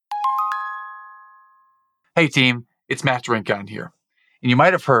Hey team, it's Matt Drinkon here. And you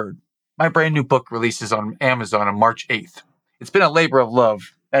might have heard, my brand new book releases on Amazon on March 8th. It's been a labor of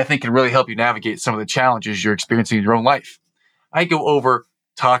love that I think can really help you navigate some of the challenges you're experiencing in your own life. I go over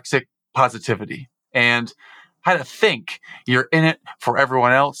toxic positivity and how to think you're in it for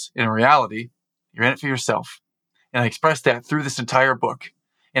everyone else. In reality, you're in it for yourself. And I express that through this entire book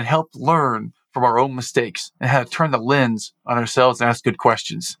and help learn from our own mistakes and how to turn the lens on ourselves and ask good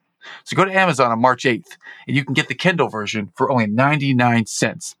questions. So go to Amazon on March 8th and you can get the Kindle version for only 99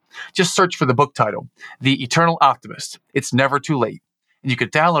 cents. Just search for the book title, The Eternal Optimist. It's never too late. And you can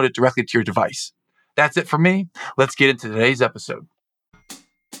download it directly to your device. That's it for me. Let's get into today's episode.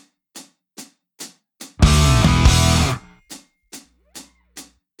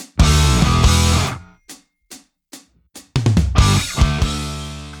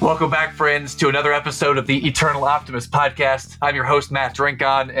 Welcome back, friends, to another episode of the Eternal Optimist podcast. I'm your host, Matt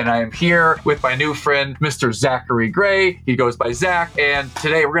Drinkon, and I am here with my new friend, Mr. Zachary Gray. He goes by Zach, and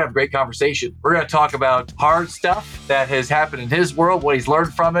today we're going to have a great conversation. We're going to talk about hard stuff that has happened in his world, what he's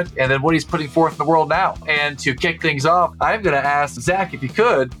learned from it, and then what he's putting forth in the world now. And to kick things off, I'm going to ask Zach, if you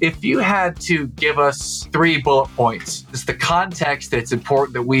could, if you had to give us 3 bullet points, just the context that's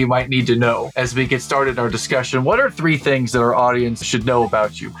important that we might need to know as we get started in our discussion, what are 3 things that our audience should know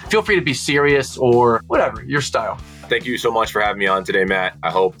about you? Feel free to be serious or whatever, your style. Thank you so much for having me on today, Matt. I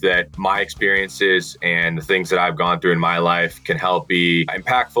hope that my experiences and the things that I've gone through in my life can help be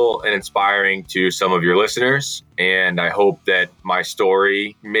impactful and inspiring to some of your listeners. And I hope that my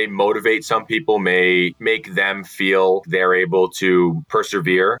story may motivate some people, may make them feel they're able to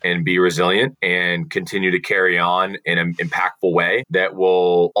persevere and be resilient and continue to carry on in an impactful way that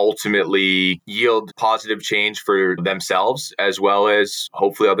will ultimately yield positive change for themselves as well as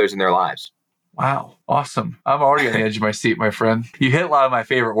hopefully others in their lives. Wow. Awesome. I'm already on the edge of my seat, my friend. You hit a lot of my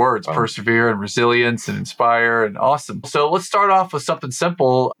favorite words, persevere and resilience and inspire and awesome. So let's start off with something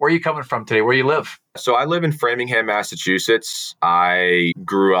simple. Where are you coming from today? Where do you live? So I live in Framingham, Massachusetts. I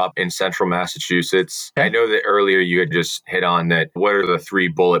grew up in central Massachusetts. I know that earlier you had just hit on that. What are the 3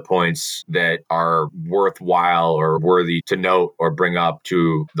 bullet points that are worthwhile or worthy to note or bring up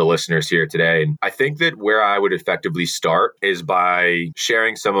to the listeners here today? And I think that where I would effectively start is by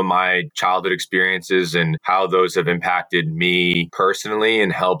sharing some of my childhood experiences and how those have impacted me personally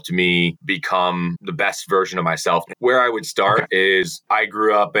and helped me become the best version of myself. Where I would start is I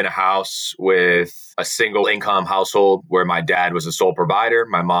grew up in a house with a single income household where my dad was a sole provider.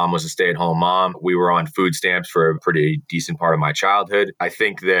 My mom was a stay-at-home mom. We were on food stamps for a pretty decent part of my childhood. I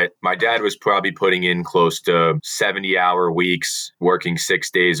think that my dad was probably putting in close to 70-hour weeks, working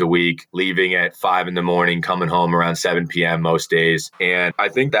 6 days a week, leaving at 5 a.m, coming home around 7 p.m. most days. And I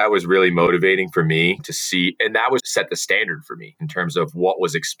think that was really motivating for me to see, and that was set the standard for me in terms of what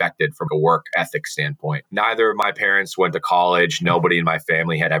was expected from a work ethic standpoint. Neither of my parents went to college. Nobody in my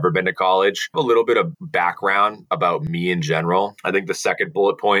family had ever been to college. A little bit of background about me in general. I think the second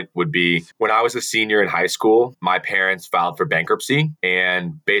bullet point would be when I was a senior in high school, my parents filed for bankruptcy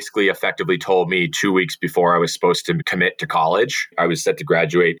and basically effectively told me 2 weeks before I was supposed to commit to college. I was set to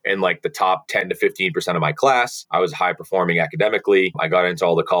graduate in like the top 10 to 15% of my class. I was high performing academically. I got into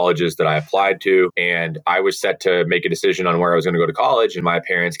all the colleges that I applied to, and I was set to make a decision on where I was going to go to college. And my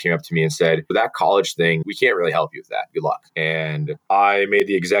parents came up to me and said, for that college thing, we can't really help you with that. Good luck. And I made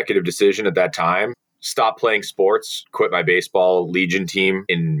the executive decision at that time, stopped playing sports, quit my baseball Legion team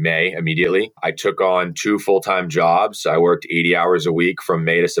in May immediately. I took on 2 full-time jobs. I worked 80 hours a week from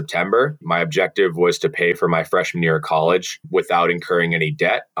May to September. My objective was to pay for my freshman year of college without incurring any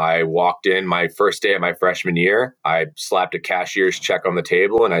debt. I walked in my first day of my freshman year. I slapped a cashier's check on the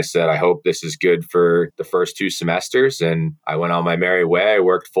table and I said, I hope this is good for the first 2 semesters. And I went on my merry way. I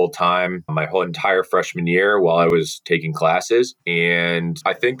worked full-time my whole entire freshman year while I was taking classes. And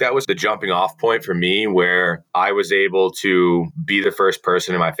I think that was the jumping off point for me, where I was able to be the first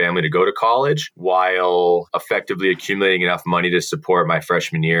person in my family to go to college while effectively accumulating enough money to support my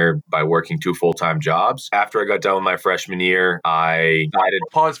freshman year by working 2 full-time jobs. After I got done with my freshman year, I decided...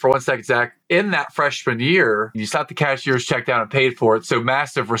 Pause for 1 second, Zach. In that freshman year, you slapped the cashier's check down and paid for it. So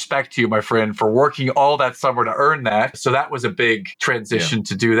massive respect to you, my friend, for working all that summer to earn that. So that was a big transition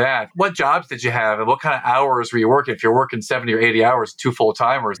to do that. What jobs did you have and what kind of hours were you working? If you're working 70 or 80 hours, 2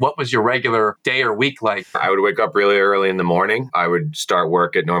 full-timers, what was your regular day or week like? I would wake up really early in the morning. I would start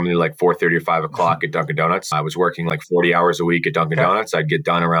work at normally like 4:30 or 5 o'clock at Dunkin' Donuts. I was working like 40 hours a week at Dunkin' Donuts. I'd get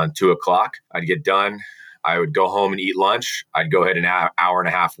done around 2 o'clock. I'd get done, I would go home and eat lunch. I'd go ahead and hour and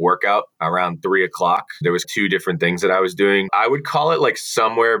a half workout around 3 o'clock. There was two different things that I was doing. I would call it like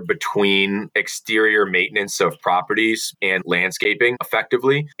somewhere between exterior maintenance of properties and landscaping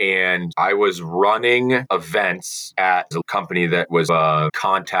effectively. And I was running events at a company that was a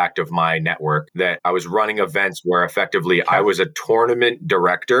contact of my network, that I was running events where effectively I was a tournament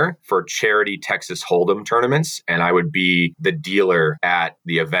director for charity Texas Hold'em tournaments. And I would be the dealer at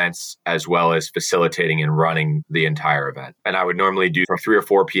the events as well as facilitating and running the entire event. And I would normally do from 3 or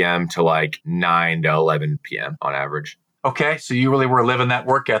 4 p.m. to like 9 to 11 p.m. on average. Okay, so you really were living that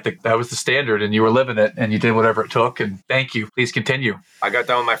work ethic. That was the standard, and you were living it, and you did whatever it took. And thank you. Please continue. I got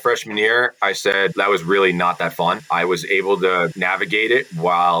done with my freshman year. I said that was really not that fun. I was able to navigate it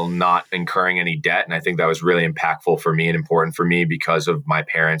while not incurring any debt. And I think that was really impactful for me and important for me because of my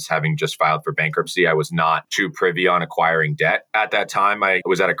parents having just filed for bankruptcy. I was not too privy on acquiring debt. At that time, I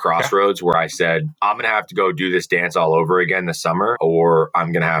was at a crossroads where I said, I'm going to have to go do this dance all over again this summer, or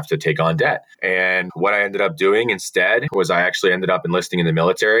I'm going to have to take on debt. And what I ended up doing instead was I actually ended up enlisting in the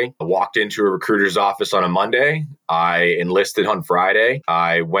military. I walked into a recruiter's office on a Monday. I enlisted on Friday.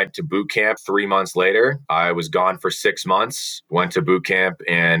 I went to boot camp 3 months later. I was gone for 6 months, went to boot camp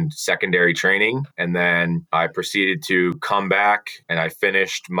and secondary training. And then I proceeded to come back and I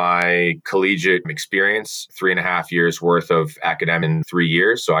finished my collegiate experience, 3.5 years worth of academic in 3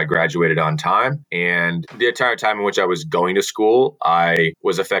 years. So I graduated on time. And the entire time in which I was going to school, I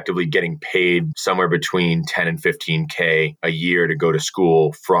was effectively getting paid somewhere between 10 and 15K a year to go to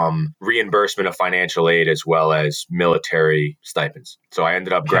school from reimbursement of financial aid as well as military stipends. So I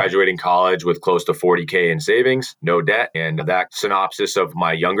ended up graduating college with close to 40K in savings, no debt, and that synopsis of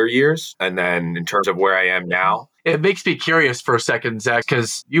my younger years. And then in terms of where I am now, it makes me curious for a second, Zach,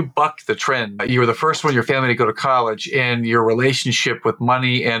 because you bucked the trend. You were the first one in your family to go to college, and your relationship with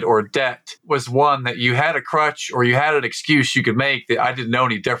money and or debt was one that you had a crutch or you had an excuse you could make that I didn't know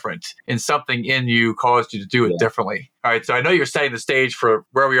any different, and something in you caused you to do it differently. All right, so I know you're setting the stage for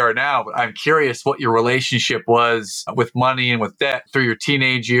where we are now, but I'm curious what your relationship was with money and with debt through your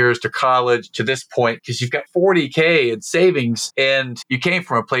teenage years to college to this point, because you've got 40K in savings and you came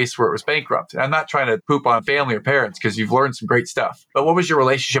from a place where it was bankrupt. And I'm not trying to poop on family or parents because you've learned some great stuff. But what was your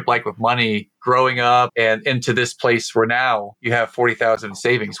relationship like with money growing up and into this place where now you have 40,000 in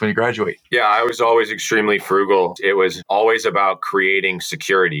savings when you graduate? Yeah, I was always extremely frugal. It was always about creating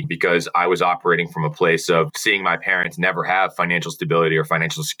security because I was operating from a place of seeing my parents never have financial stability or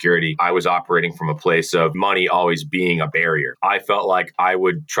financial security. I was operating from a place of money always being a barrier. I felt like I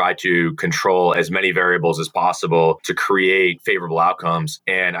would try to control as many variables as possible to create favorable outcomes.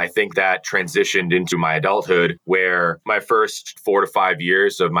 And I think that transitioned into my adulthood, where my first 4 to 5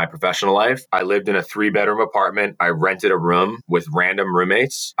 years of my professional life, I lived in a 3-bedroom apartment. I rented a room with random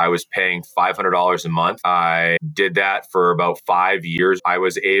roommates. I was paying $500 a month. I did that for about 5 years. I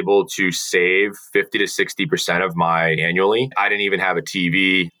was able to save 50 to 60% of my annually. I didn't even have a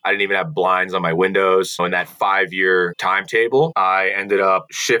TV. I didn't even have blinds on my windows. So in that 5-year timetable, I ended up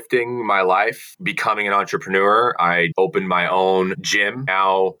shifting my life, becoming an entrepreneur. I opened my own gym,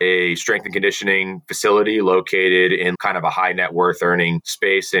 now a strength and conditioning facility located in kind of a high net worth earning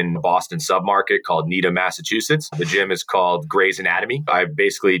space in Boston submarket called Needham, Massachusetts. The gym is called Gray's Anatomy. I've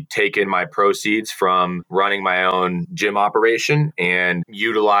basically taken my proceeds from running my own gym operation and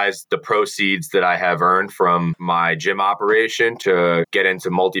utilized the proceeds that I have earned from my gym operation to get into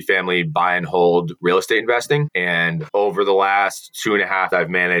multifamily buy and hold real estate investing. And over the last 2.5, I've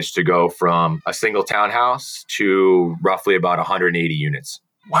managed to go from a single townhouse to roughly about 180 units.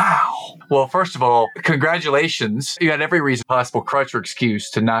 Wow. Well, first of all, congratulations. You had every reason possible, crutch or excuse,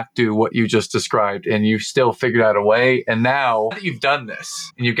 to not do what you just described, and you still figured out a way. And now that you've done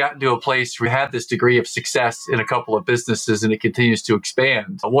this and you've gotten to a place where you had this degree of success in a couple of businesses and it continues to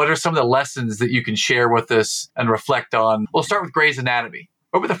expand, what are some of the lessons that you can share with us and reflect on? We'll start with Gray's Anatomy.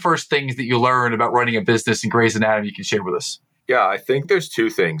 What were the first things that you learned about running a business in Gray's Anatomy you can share with us? Yeah, I think there's two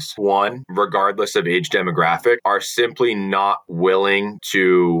things. One, regardless of age demographic, are simply not willing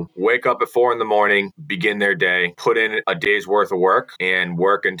to wake up at 4 a.m, begin their day, put in a day's worth of work and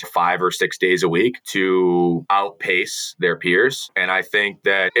work into 5 or 6 days a week to outpace their peers. And I think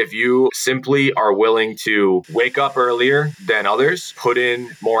that if you simply are willing to wake up earlier than others, put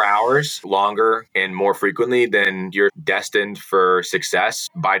in more hours, longer and more frequently, then you're destined for success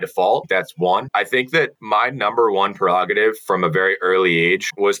by default. That's one. I think that my number one prerogative from from a very early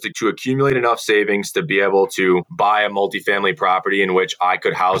age was to accumulate enough savings to be able to buy a multifamily property in which I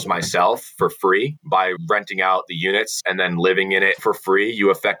could house myself for free by renting out the units and then living in it for free.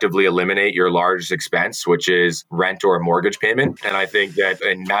 You effectively eliminate your largest expense, which is rent or mortgage payment. And I think that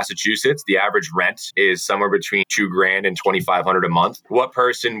in Massachusetts, the average rent is somewhere between $2,000 and $2,500 a month. What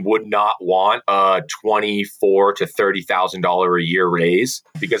person would not want a $24,000 to $30,000 a year raise?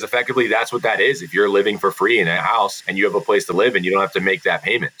 Because effectively that's what that is. If you're living for free in a house and you have a place to live and you don't have to make that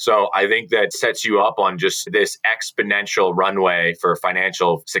payment. So I think that sets you up on just this exponential runway for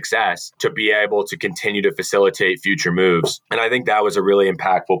financial success to be able to continue to facilitate future moves. And I think that was a really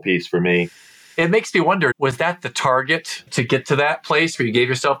impactful piece for me. It makes me wonder, was that the target to get to that place where you gave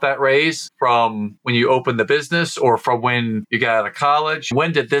yourself that raise from when you opened the business or from when you got out of college?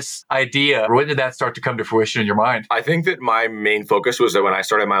 When did this idea, or when did that start to come to fruition in your mind? I think that my main focus was that when I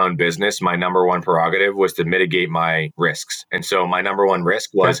started my own business, my number one prerogative was to mitigate my risks. And so my number one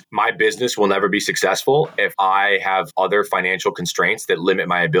risk was my business will never be successful if I have other financial constraints that limit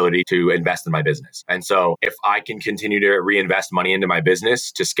my ability to invest in my business. And so if I can continue to reinvest money into my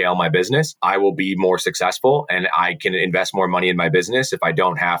business to scale my business, I will be more successful and I can invest more money in my business if I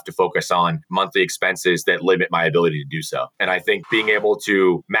don't have to focus on monthly expenses that limit my ability to do so. And I think being able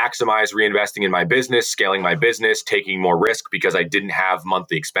to maximize reinvesting in my business, scaling my business, taking more risk because I didn't have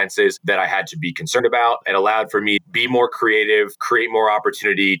monthly expenses that I had to be concerned about, it allowed for me to be more creative, create more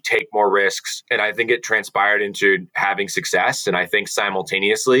opportunity, take more risks. And I think it transpired into having success. And I think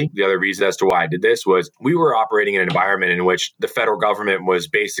simultaneously, the other reason as to why I did this was we were operating in an environment in which the federal government was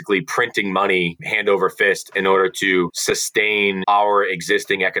basically printing money hand over fist in order to sustain our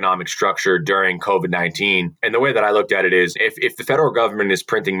existing economic structure during COVID-19. And the way that I looked at it is if the federal government is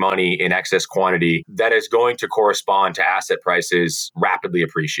printing money in excess quantity, that is going to correspond to asset prices rapidly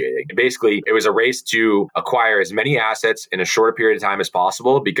appreciating. And basically, it was a race to acquire as many assets in a shorter period of time as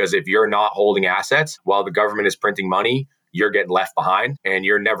possible, because if you're not holding assets while the government is printing money, you're getting left behind and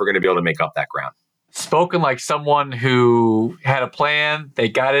you're never going to be able to make up that ground. Spoken like someone who had a plan, they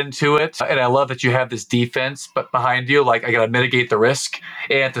got into it. And I love that you have this defense but behind you, like I got to mitigate the risk.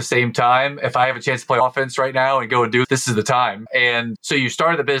 And at the same time, if I have a chance to play offense right now and go and do this is the time. And so you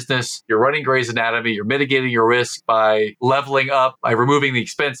started the business, you're running Grey's Anatomy, you're mitigating your risk by leveling up, by removing the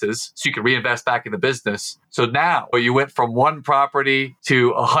expenses so you can reinvest back in the business. So now you went from one property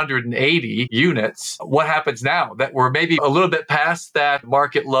to 180 units. What happens now that we're maybe a little bit past that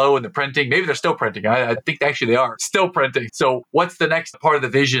market low in the printing? Maybe they're still printing. I think actually they are still printing. So what's the next part of the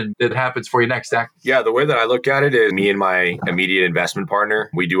vision that happens for you next, Zach? Yeah, the way that I look at it is me and my immediate investment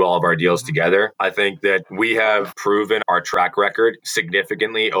partner, we do all of our deals together. I think that we have proven our track record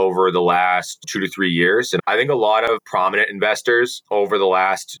significantly over the last 2 to 3 years. And I think a lot of prominent investors over the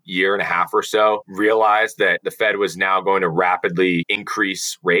last year and a half or so realized that the Fed was now going to rapidly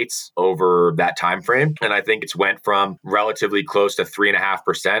increase rates over that time frame. And I think it's went from relatively close to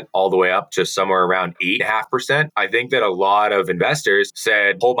 3.5% all the way up to somewhere around 8.5%. I think that a lot of investors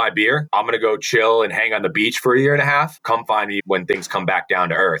said, hold my beer. I'm going to go chill and hang on the beach for a year and a half. Come find me when things come back down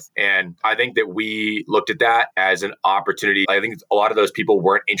to earth. And I think that we looked at that as an opportunity. I think a lot of those people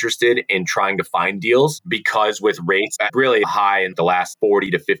weren't interested in trying to find deals because with rates really high in the last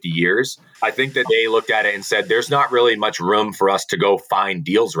 40 to 50 years, I think that they looked at it and said, there's not really much room for us to go find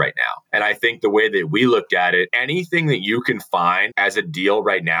deals right now. And I think the way that we looked at it, anything that you can find as a deal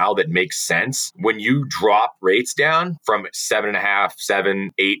right now that makes sense, when you drop rates down from 7.5%, 7%,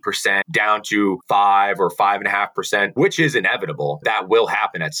 8% down to 5 or 5.5%, which is inevitable, that will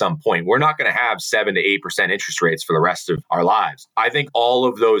happen at some point. We're not going to have 7 to 8% interest rates for the rest of our lives. I think all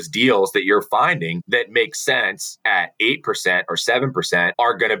of those deals that you're finding that make sense at 8% or 7%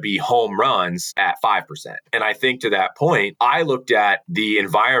 are going to be home runs at 5%. And I think to that point, I looked at the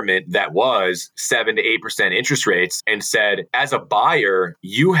environment that was 7 to 8% interest rates and said, as a buyer,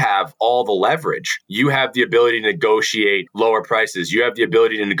 you have all the leverage. You have the ability to negotiate lower prices. You have the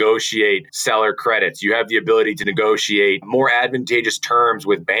ability to negotiate seller credits. You have the ability to negotiate more advantageous terms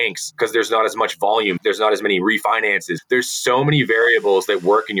with banks because there's not as much volume. There's not as many refinances. There's so many variables that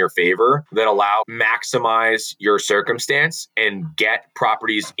work in your favor that allow maximize your circumstance and get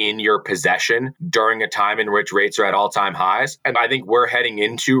properties in your possession during a time in which rates are at all-time highs. And I think we're heading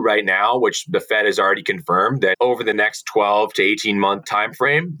into right now, which the Fed has already confirmed that over the next 12 to 18 month time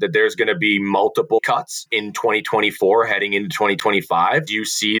frame, that there's going to be multiple cuts in 2024 heading into 2025. Do you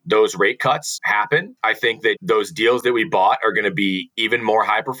see those rate cuts happen? I think that those deals that we bought are going to be even more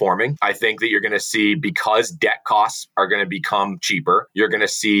high performing. I think that you're going to see, because debt costs are going to become cheaper, you're going to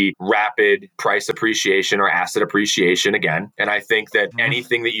see rapid price appreciation or asset appreciation again. And I think that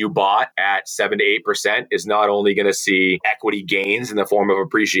anything that you bought at 7 to 8% is not only going to see equity gains in the form of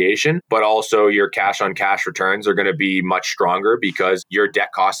appreciation, but also your cash on cash returns are going to be much stronger because your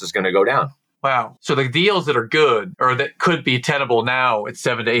debt cost is going to go down. Wow. So the deals that are good or that could be tenable now at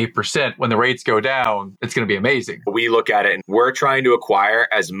 7 to 8%, when the rates go down, it's going to be amazing. We look at it and we're trying to acquire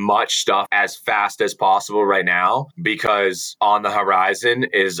as much stuff as fast as possible right now, because on the horizon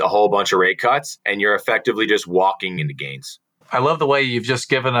is a whole bunch of rate cuts and you're effectively just walking into gains. I love the way you've just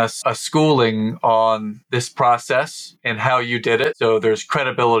given us a schooling on this process and how you did it. So there's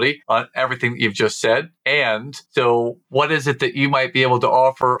credibility on everything that you've just said. And so what is it that you might be able to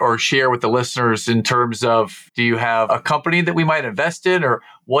offer or share with the listeners in terms of, do you have a company that we might invest in, or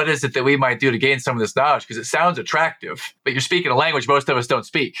what is it that we might do to gain some of this knowledge? Because it sounds attractive, but you're speaking a language most of us don't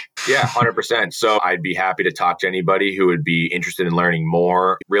speak. Yeah, 100%. So I'd be happy to talk to anybody who would be interested in learning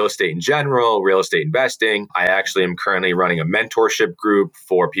more real estate in general, real estate investing. I actually am currently running a mentorship group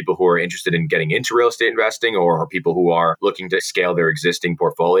for people who are interested in getting into real estate investing, or people who are looking to scale their existing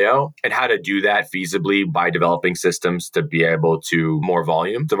portfolio, and how to do that feasibly by developing systems to be able to more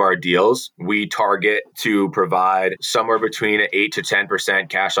volumes of our deals. We target to provide somewhere between an 8 to 10%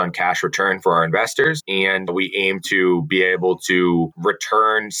 cash on cash return for our investors. And we aim to be able to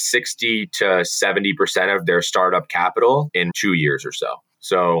return 60 to 70% of their startup capital in 2 years or so.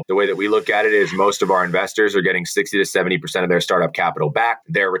 So the way that we look at it is most of our investors are getting 60 to 70% of their startup capital back.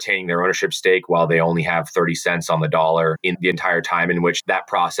 They're retaining their ownership stake while they only have 30 cents on the dollar in the entire time in which that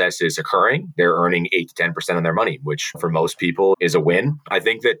process is occurring. They're earning 8 to 10% of their money, which for most people is a win. I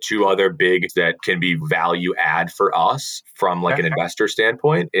think that two other big that can be value add for us from like an investor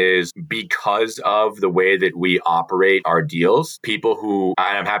standpoint is because of the way that we operate our deals, people who,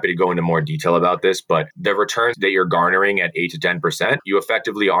 and I'm happy to go into more detail about this, but the returns that you're garnering at 8 to 10%, you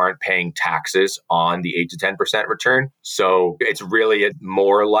effectively aren't paying taxes on the 8 to 10% return. So it's really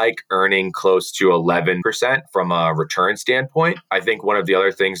more like earning close to 11% from a return standpoint. I think one of the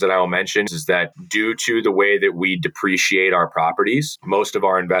other things that I will mention is that due to the way that we depreciate our properties, most of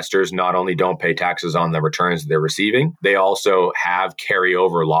our investors not only don't pay taxes on the returns that they're receiving, they also have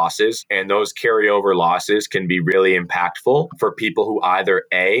carryover losses. And those carryover losses can be really impactful for people who either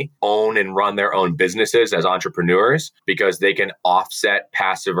A, own and run their own businesses as entrepreneurs, because they can offset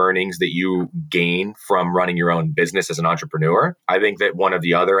passive earnings that you gain from running your own business as an entrepreneur. I think that one of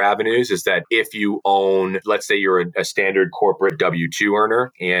the other avenues is that if you own, let's say you're a standard corporate W-2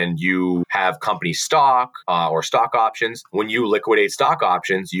 earner and you have company stock or stock options, when you liquidate stock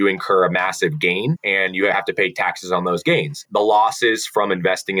options, you incur a massive gain and you have to pay taxes on those gains. The losses from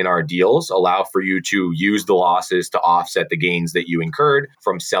investing in our deals allow for you to use the losses to offset the gains that you incurred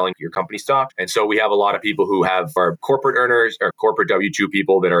from selling your company stock. And so we have a lot of people who have our corporate earners or corporate W-2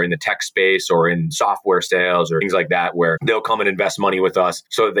 people that are in the tech space or in software sales or things like that, where they'll come and invest money with us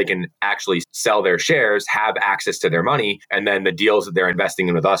so that they can actually sell their shares, have access to their money, and then the deals that they're investing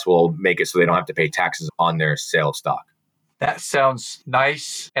in with us will make it so they don't have to pay taxes on their sale of stock. That sounds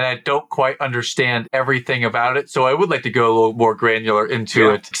nice, and I don't quite understand everything about it. So I would like to go a little more granular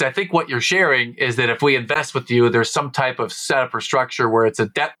into it, because I think what you're sharing is that if we invest with you, there's some type of setup or structure where it's a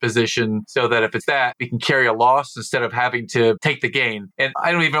debt position, so that if it's that, we can carry a loss instead of having to take the gain. And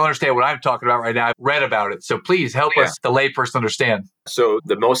I don't even understand what I'm talking about right now. I've read about it. So please help us, the layperson, understand. So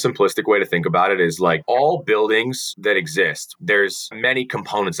the most simplistic way to think about it is like all buildings that exist, there's many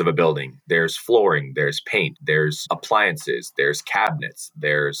components of a building. There's flooring, there's paint, there's appliances, there's cabinets,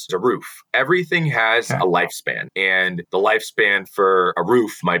 there's a roof. Everything has a lifespan, and the lifespan for a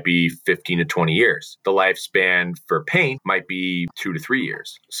roof might be 15 to 20 years. The lifespan for paint might be 2 to 3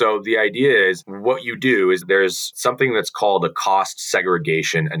 years. So the idea is what you do is there's something that's called a cost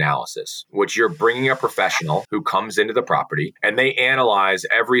segregation analysis, which you're bringing a professional who comes into the property and they analyze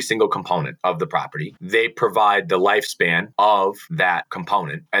every single component of the property. They provide the lifespan of that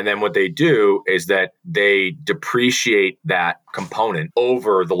component. And then what they do is that they depreciate that component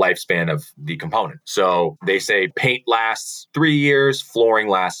over the lifespan of the component. So they say paint lasts 3 years, flooring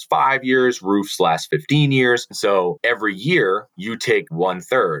lasts 5 years, roofs last 15 years. So every year you take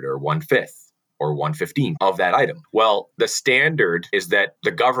 1/3 or 1/5 or 1/15 of that item. Well, the standard is that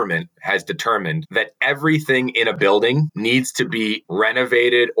the government has determined that everything in a building needs to be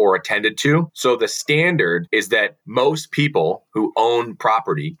renovated or attended to. So the standard is that most people who own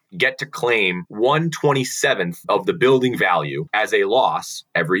property get to claim 1/27th of the building value as a loss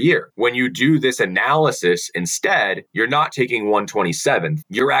every year. When you do this analysis instead, you're not taking 1/27th,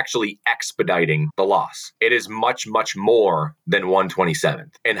 you're actually expediting the loss. It is much, much more than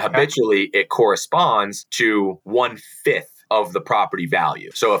 1/27th. And habitually, it corresponds to 1/5 of the property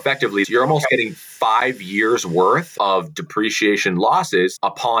value. So effectively, you're almost getting 5 years worth of depreciation losses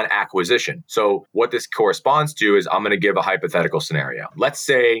upon acquisition. So what this corresponds to is, I'm going to give a hypothetical scenario. Let's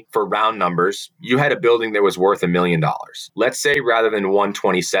say, for round numbers, you had a building that was worth $1 million. Let's say rather than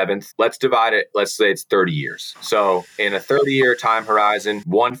 1/27th, let's divide it, let's say it's 30 years. So in a 30-year time horizon,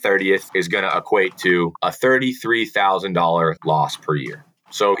 1/30th is going to equate to a $33,000 loss per year.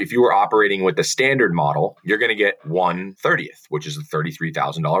 So if you were operating with the standard model, you're going to get 1/30th, which is a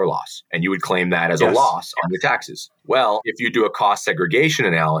 $33,000 loss. And you would claim that as a loss on your taxes. Well, if you do a cost segregation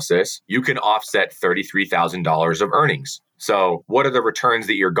analysis, you can offset $33,000 of earnings. So what are the returns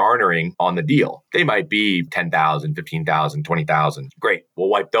that you're garnering on the deal? They might be 10,000, 15,000, 20,000. Great. We'll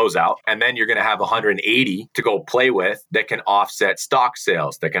wipe those out. And then you're going to have 180 to go play with that can offset stock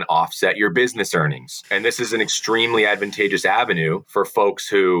sales, that can offset your business earnings. And this is an extremely advantageous avenue for folks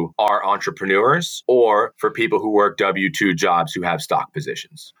who are entrepreneurs or for people who work W-2 jobs who have stock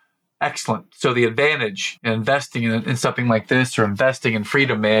positions. Excellent. So the advantage in investing in something like this, or investing in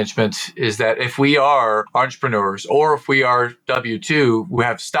freedom management, is that if we are entrepreneurs or if we are W-2 who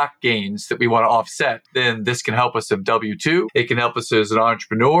have stock gains that we want to offset, then this can help us in W-2. It can help us as an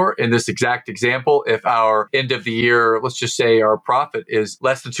entrepreneur. In this exact example, if our end of the year, let's just say our profit is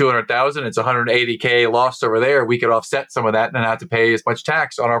less than 200,000, it's 180K lost over there, we could offset some of that and not have to pay as much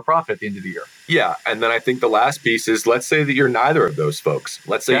tax on our profit at the end of the year. Yeah. And then I think the last piece is, let's say that you're neither of those folks.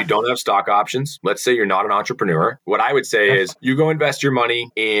 Let's say you don't have stock options. Let's say you're not an entrepreneur. What I would say is, you go invest your money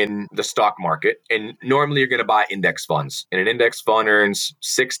in the stock market, and normally you're going to buy index funds. And an index fund earns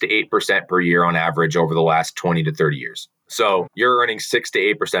 6 to 8% per year on average over the last 20 to 30 years. So you're earning 6 to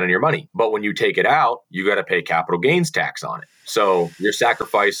 8% on your money. But when you take it out, you got to pay capital gains tax on it. So you're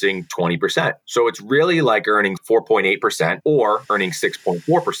sacrificing 20%. So it's really like earning 4.8% or earning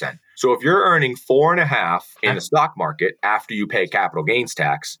 6.4%. So if you're earning 4.5% in the stock market after you pay capital gains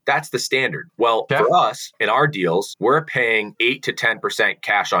tax, that's the standard. Well, for us, in our deals, we're paying 8 to 10%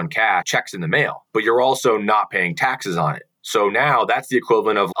 cash on cash checks in the mail, but you're also not paying taxes on it. So now that's the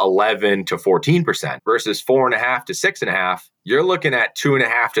equivalent of 11 to 14% versus 4.5 to 6.5. You're looking at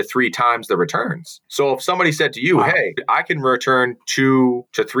 2.5 to 3 times the returns. So if somebody said to you, hey, I can return 2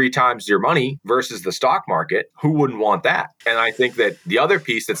 to 3 times your money versus the stock market, who wouldn't want that? And I think that the other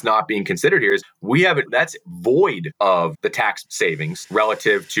piece that's not being considered here is, that's void of the tax savings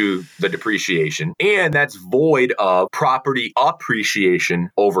relative to the depreciation, and that's void of property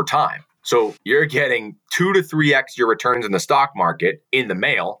appreciation over time. So you're getting 2 to 3x your returns in the stock market in the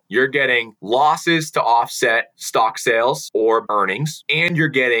mail. You're getting losses to offset stock sales or earnings, and you're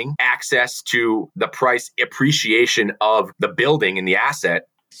getting access to the price appreciation of the building and the asset.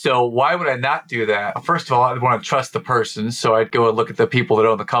 So why would I not do that? First of all, I'd want to trust the person. So I'd go and look at the people that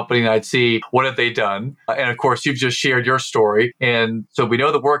own the company, and I'd see, what have they done? And of course, you've just shared your story. And so we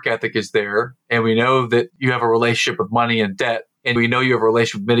know the work ethic is there, and we know that you have a relationship with money and debt. And we know you have a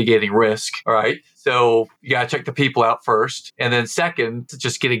relationship with mitigating risk. All right. So you got to check the people out first. And then second,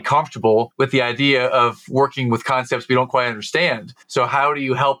 just getting comfortable with the idea of working with concepts we don't quite understand. So how do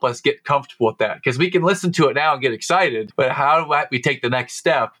you help us get comfortable with that? Because we can listen to it now and get excited, but how do we take the next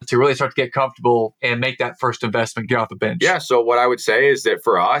step to really start to get comfortable and make that first investment, get off the bench? Yeah. So what I would say is that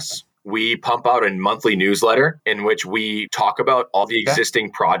for us, we pump out a monthly newsletter in which we talk about all the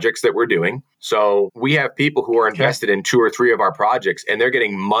existing projects that we're doing. So we have people who are invested in 2 or 3 of our projects, and they're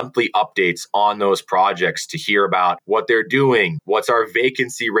getting monthly updates on those projects to hear about what they're doing. What's our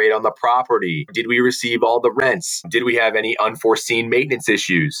vacancy rate on the property? Did we receive all the rents? Did we have any unforeseen maintenance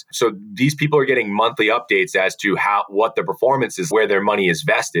issues? So these people are getting monthly updates as to what the performance is, where their money is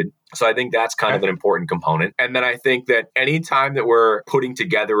vested. So I think that's kind of an important component. And then I think that anytime that we're putting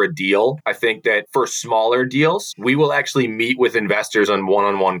together a deal, I think that for smaller deals, we will actually meet with investors on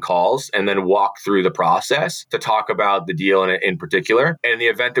one-on-one calls and then walk through the process to talk about the deal in particular. And in the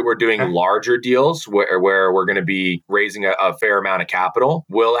event that we're doing larger deals where we're going to be raising a fair amount of capital,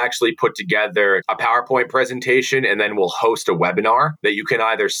 we'll actually put together a PowerPoint presentation, and then we'll host a webinar that you can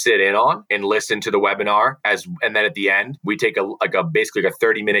either sit in on and listen to the webinar and then at the end, we take basically a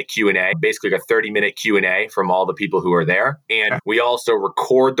 30-minute Q&A from all the people who are there. And we also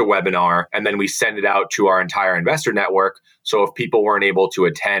record the webinar, and then we send it out to our entire investor network. So if people weren't able to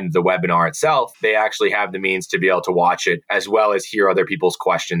attend the webinar itself, they actually have the means to be able to watch it as well as hear other people's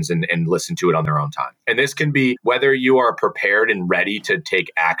questions and listen to it on their own time. And this can be whether you are prepared and ready to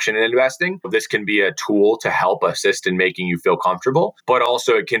take action in investing. This can be a tool to help assist in making you feel comfortable, but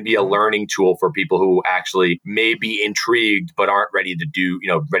also it can be a learning tool for people who actually may be intrigued but aren't ready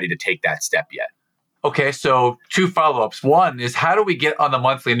to take that step yet. Okay, so 2 follow-ups. One is, how do we get on the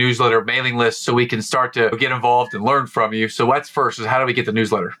monthly newsletter mailing list so we can start to get involved and learn from you? So what's first is, how do we get the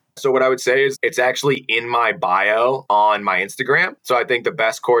newsletter? So what I would say is it's actually in my bio on my Instagram. So I think the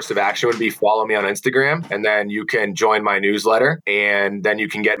best course of action would be follow me on Instagram, and then you can join my newsletter, and then you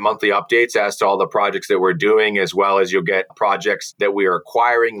can get monthly updates as to all the projects that we're doing, as well as you'll get projects that we are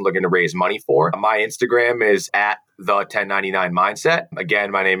acquiring, looking to raise money for. My Instagram is at the 1099 Mindset.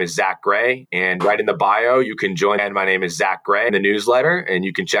 Again, my name is Zach Gray, and right in the bio, you can join. And my name is Zach Gray in the newsletter, and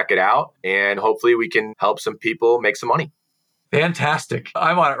you can check it out. And hopefully we can help some people make some money. Fantastic.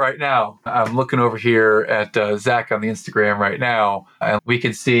 I'm on it right now. I'm looking over here at Zach on the Instagram right now, and we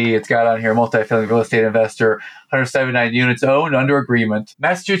can see it's got on here, multifamily real estate investor, 179 units owned under agreement.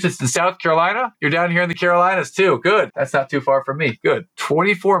 Massachusetts and South Carolina. You're down here in the Carolinas too. Good. That's not too far from me. Good.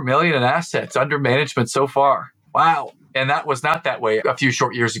 24 million in assets under management so far. Wow. And that was not that way a few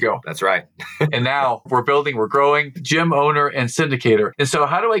short years ago. That's right. And now we're building, we're growing, gym owner and syndicator. And so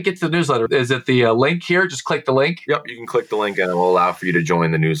how do I get to the newsletter? Is it the link here? Just click the link? Yep, you can click the link and it will allow for you to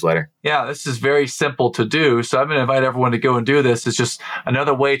join the newsletter. Yeah, this is very simple to do. So I'm going to invite everyone to go and do this. It's just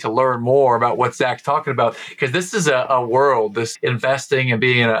another way to learn more about what Zach's talking about, because this is a world, this investing and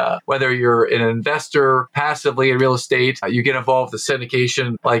being whether you're an investor passively in real estate, you get involved with the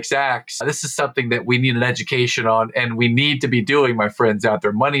syndication like Zach's. This is something that we need an education on, and we need to be doing, my friends out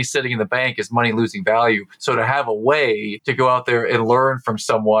there. Money sitting in the bank is money losing value. So to have a way to go out there and learn from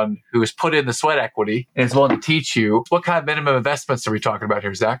someone who has put in the sweat equity and is willing to teach you, what kind of minimum investments are we talking about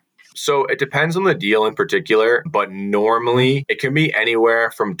here, Zach? So it depends on the deal in particular, but normally it can be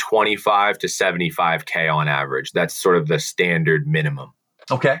anywhere from 25 to 75K on average. That's sort of the standard minimum.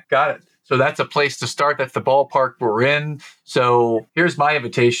 Okay, got it. So that's a place to start. That's the ballpark we're in. So here's my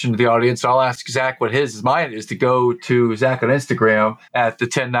invitation to the audience. I'll ask Zach what mine is to go to Zach on Instagram at the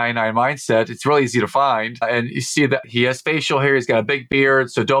 1099 Mindset. It's really easy to find. And you see that he has facial hair. He's got a big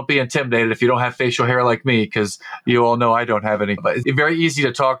beard. So don't be intimidated if you don't have facial hair like me, because you all know I don't have any. But it's very easy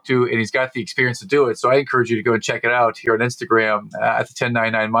to talk to, and he's got the experience to do it. So I encourage you to go and check it out here on Instagram at the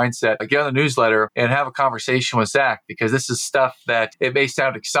 1099 Mindset. Get on the newsletter and have a conversation with Zach, because this is stuff that it may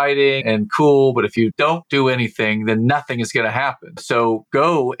sound exciting and cool, but if you don't do anything, then nothing is going to happen. So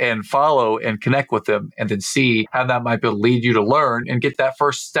go and follow and connect with them, and then see how that might be able to lead you to learn and get that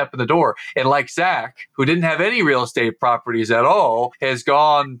first step in the door. And like Zach, who didn't have any real estate properties at all, has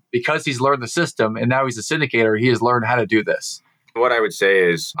gone, because he's learned the system and now he's a syndicator, he has learned how to do this. What I would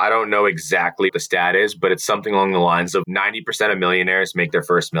say is, I don't know exactly what the stat is, but it's something along the lines of 90% of millionaires make their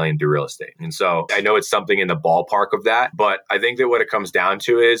first million through real estate. And so I know it's something in the ballpark of that, but I think that what it comes down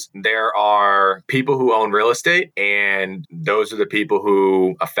to is there are people who own real estate, and those are the people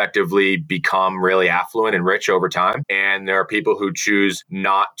who effectively become really affluent and rich over time. And there are people who choose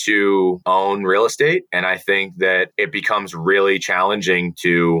not to own real estate. And I think that it becomes really challenging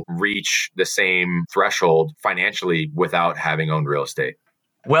to reach the same threshold financially without having owned real estate.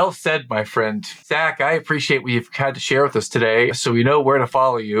 Well said, my friend. Zach, I appreciate what you've had to share with us today. So we know where to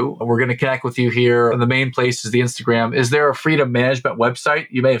follow you. We're going to connect with you here. And the main place is the Instagram. Is there a freedom management website?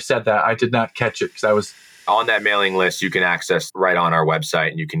 You may have said that. I did not catch it because I was on that mailing list. You can access right on our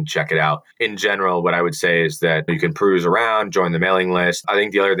website, and you can check it out. In general, what I would say is that you can peruse around, join the mailing list. I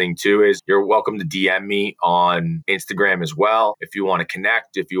think the other thing too is you're welcome to DM me on Instagram as well if you want to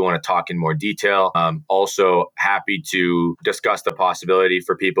connect, if you want to talk in more detail. Also happy to discuss the possibility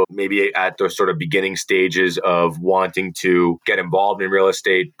for people maybe at those sort of beginning stages of wanting to get involved in real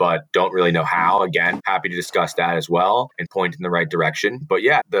estate but don't really know how. Again, happy to discuss that as well and point in the right direction. But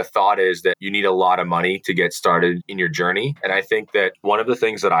yeah, the thought is that you need a lot of money to to get started in your journey. And I think that one of the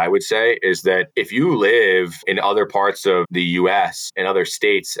things that I would say is that if you live in other parts of the US and other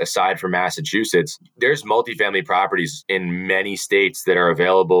states aside from Massachusetts, there's multifamily properties in many states that are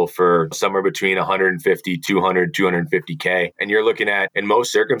available for somewhere between 150, 200, 250K. And you're looking at, in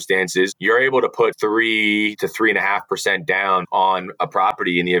most circumstances, you're able to put 3 to 3.5% down on a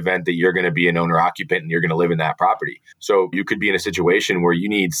property in the event that you're going to be an owner occupant and you're going to live in that property. So you could be in a situation where you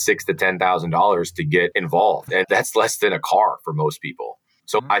need $6,000 to $10,000 to get involved. And that's less than a car for most people.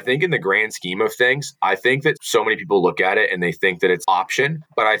 So I think in the grand scheme of things, I think that so many people look at it and they think that it's option.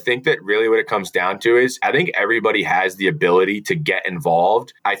 But I think that really what it comes down to is I think everybody has the ability to get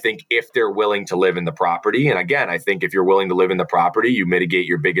involved. I think if they're willing to live in the property. And again, I think if you're willing to live in the property, you mitigate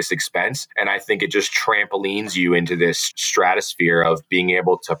your biggest expense. And I think it just trampolines you into this stratosphere of being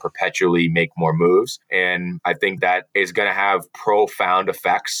able to perpetually make more moves. And I think that is going to have profound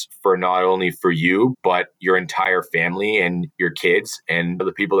effects for not only for you, but your entire family and your kids and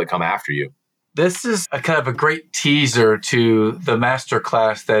the people that come after you. This is a kind of a great teaser to the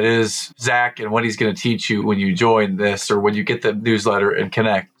masterclass that is Zach and what he's going to teach you when you join this or when you get the newsletter and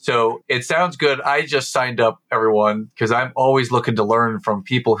connect. So it sounds good. I just signed up, everyone, because I'm always looking to learn from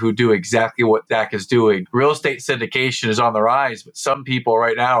people who do exactly what Zach is doing. Real estate syndication is on the rise, but some people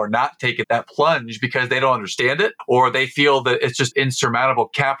right now are not taking that plunge because they don't understand it or they feel that it's just insurmountable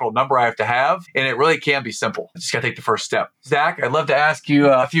capital number I have to have. And it really can be simple. I just got to take the first step. Zach, I'd love to ask you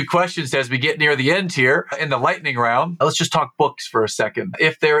a few questions as we get near the end here in the lightning round. Let's just talk books for a second.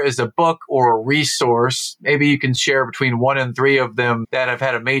 If there is a book or a resource, maybe you can share between 1 and 3 of them that have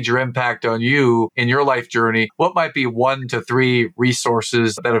had a major impact on you in your life journey. What might be 1 to 3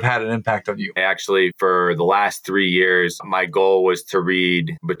 resources that have had an impact on you? Actually, for the last 3 years, my goal was to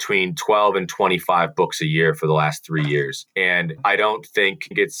read between 12 and 25 books a year for the last 3 years. And I don't think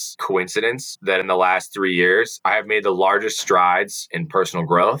it's coincidence that in the last 3 years, I have made the largest strides in personal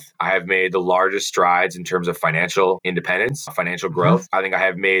growth. I have made the largest strides in terms of financial independence, financial growth. I think I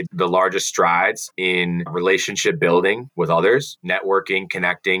have made the largest strides in relationship building with others, networking,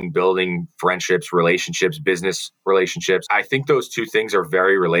 connecting, building friendships, relationships, business relationships. I think those two things are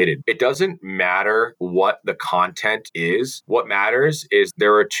very related. It doesn't matter what the content is. What matters is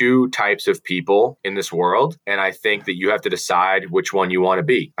there are 2 types of people in this world. And I think that you have to decide which one you want to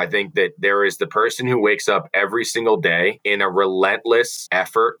be. I think that there is the person who wakes up every single day in a relentless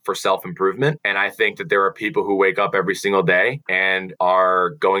effort for self-improvement. And I think that there are people who wake up every single day and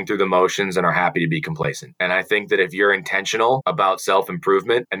are going through the motions and are happy to be complacent. And I think that if you're intentional about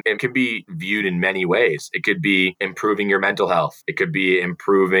self-improvement, and it can be viewed in many ways. It could be improving your mental health. It could be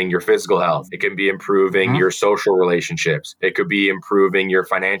improving your physical health. It can be improving your social relationships. It could be improving your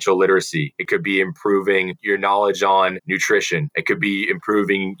financial literacy. It could be improving your knowledge on nutrition. It could be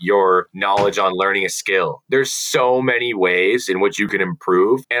improving your knowledge on learning a skill. There's so many ways in which you can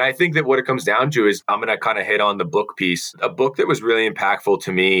improve. And I think that what it comes down to is I'm going to kind of hit on the book piece. A book that was really impactful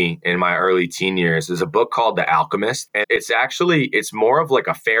to me in my early teen years is a book called The Alchemist. And it's more of like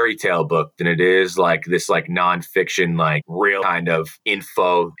a fairy tale book than it is like this like nonfiction, like real kind of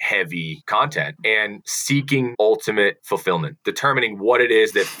info heavy content, and seeking ultimate fulfillment, determining what it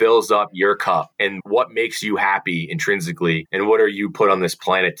is that fills up your cup and what makes you happy intrinsically and what are you put on this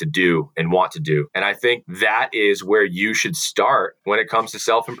planet to do and want to do. And I think that is where you should start when it comes to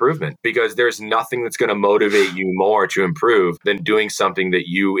self-improvement, because there's nothing that's going to motivate you more to improve than doing something that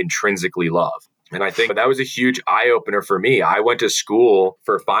you intrinsically love. And I think that was a huge eye-opener for me. I went to school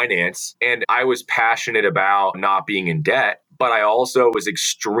for finance and I was passionate about not being in debt, but I also was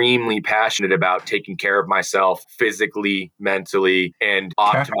extremely passionate about taking care of myself physically, mentally, and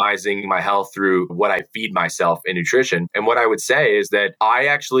optimizing my health through what I feed myself in nutrition. And what I would say is that I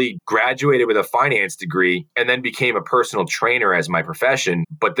actually graduated with a finance degree and then became a personal trainer as my profession.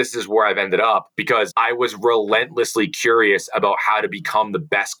 But this is where I've ended up because I was relentlessly curious about how to become the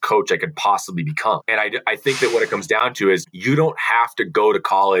best coach I could possibly become. And I think that what it comes down to is you don't have to go to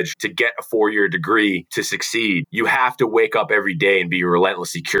college to get a 4-year degree to succeed. You have to wake up every day and be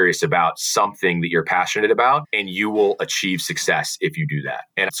relentlessly curious about something that you're passionate about, and you will achieve success if you do that.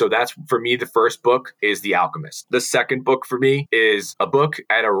 And so that's, for me, the first book is The Alchemist. The second book for me is a book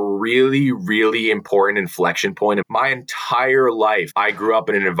at a really, really important inflection point. In my entire life, I grew up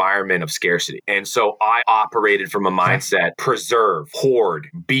in an environment of scarcity. And so I operated from a mindset, preserve, hoard,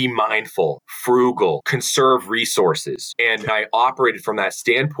 be mindful, frugal, conserve resources. And I operated from that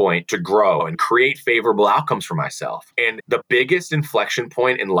standpoint to grow and create favorable outcomes for myself. And the The biggest inflection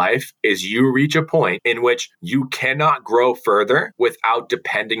point in life is you reach a point in which you cannot grow further without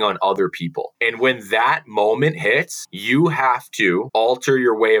depending on other people. And when that moment hits, you have to alter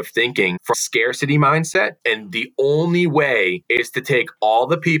your way of thinking from scarcity mindset. And the only way is to take all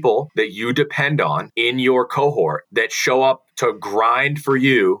the people that you depend on in your cohort that show up to grind for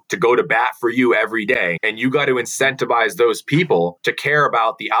you, to go to bat for you every day. And you got to incentivize those people to care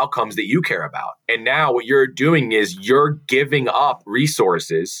about the outcomes that you care about. And now what you're doing is you're giving up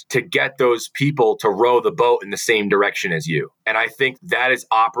resources to get those people to row the boat in the same direction as you. And I think that is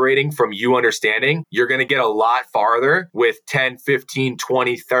operating from you understanding you're going to get a lot farther with 10, 15,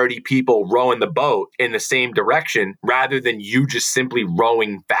 20, 30 people rowing the boat in the same direction rather than you just simply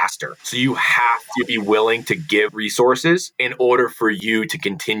rowing faster. So you have to be willing to give resources in order for you to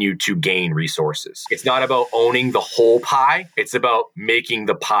continue to gain resources. It's not about owning the whole pie. It's about making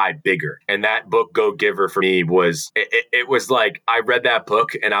the pie bigger. And that book, Go Giver, for me was, it was like, I read that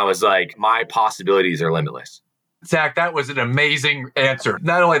book and I was like, my possibilities are limitless. Zach, that was an amazing answer.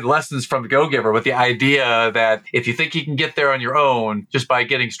 Not only the lessons from the Go-Giver, but the idea that if you think you can get there on your own just by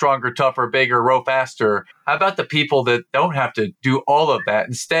getting stronger, tougher, bigger, row faster, how about the people that don't have to do all of that?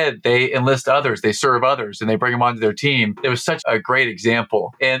 Instead, they enlist others, they serve others, and they bring them onto their team. It was such a great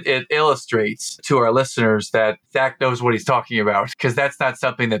example. And it illustrates to our listeners that Zach knows what he's talking about, because that's not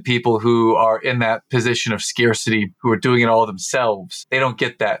something that people who are in that position of scarcity, who are doing it all themselves, they don't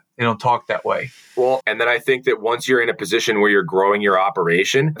get that. They don't talk that way. Well, and then I think that once you're in a position where you're growing your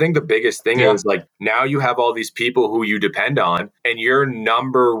operation, I think the biggest thing is like now you have all these people who you depend on, and your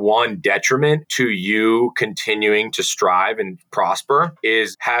number one detriment to you continuing to strive and prosper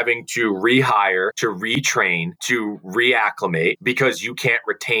is having to rehire, to retrain, to reacclimate because you can't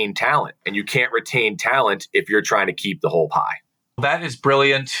retain talent. And you can't retain talent if you're trying to keep the whole pie. That is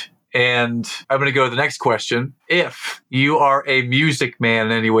brilliant. And I'm going to go to the next question. If you are a music man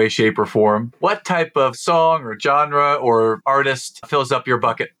in any way, shape, or form, what type of song or genre or artist fills up your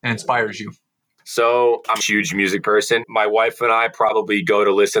bucket and inspires you? So I'm a huge music person. My wife and I probably go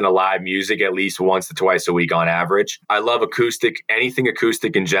to listen to live music at least once to twice a week on average. I love acoustic, anything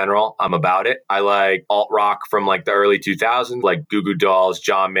acoustic in general. I'm about it. I like alt rock from like the early 2000s, like Goo Goo Dolls,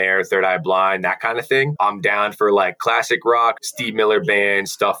 John Mayer, Third Eye Blind, that kind of thing. I'm down for like classic rock, Steve Miller Band,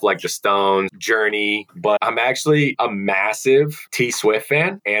 stuff like the Stones, Journey. But I'm actually a massive T Swift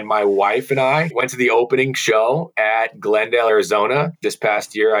fan. And my wife and I went to the opening show at Glendale, Arizona this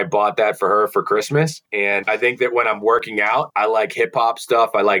past year. I bought that for her for Christmas. And I think that when I'm working out, I like hip hop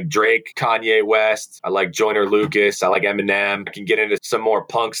stuff. I like Drake, Kanye West. I like Joyner Lucas. I like Eminem. I can get into some more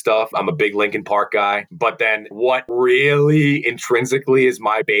punk stuff. I'm a big Linkin Park guy. But then what really intrinsically is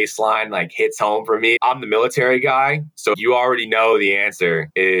my baseline, like hits home for me, I'm the military guy. So you already know the answer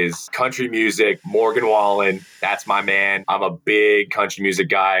is country music, Morgan Wallen. That's my man. I'm a big country music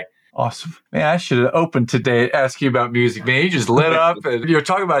guy. Awesome. Man, I should have opened today asking you about music. Man, you just lit up and you're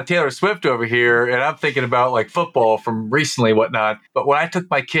talking about Taylor Swift over here. And I'm thinking about like football from recently, whatnot. But when I took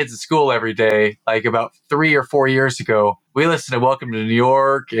my kids to school every day, like about 3 or 4 years ago, we listened to Welcome to New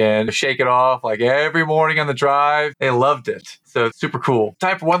York and Shake It Off like every morning on the drive. They loved it. So it's super cool.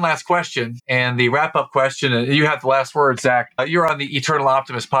 Time for one last question. And the wrap-up question, and you have the last word, Zach. You're on the Eternal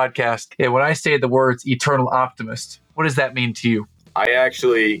Optimist podcast. And when I say the words Eternal Optimist, what does that mean to you? I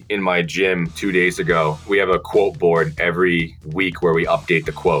actually, in my gym 2 days ago, we have a quote board every week where we update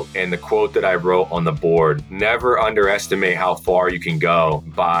the quote. And the quote that I wrote on the board, never underestimate how far you can go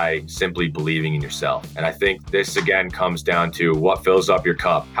by simply believing in yourself. And I think this again comes down to what fills up your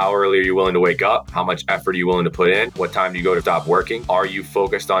cup. How early are you willing to wake up? How much effort are you willing to put in? What time do you go to stop working? Are you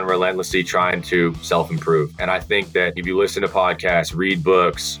focused on relentlessly trying to self-improve? And I think that if you listen to podcasts, read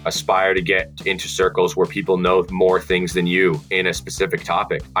books, aspire to get into circles where people know more things than you in a specific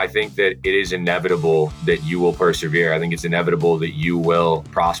topic, I think that it is inevitable that you will persevere. I think it's inevitable that you will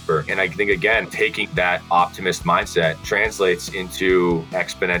prosper. And I think, again, taking that optimist mindset translates into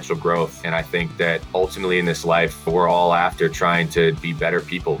exponential growth. And I think that ultimately in this life, we're all after trying to be better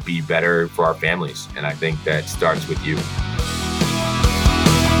people, be better for our families. And I think that starts with you.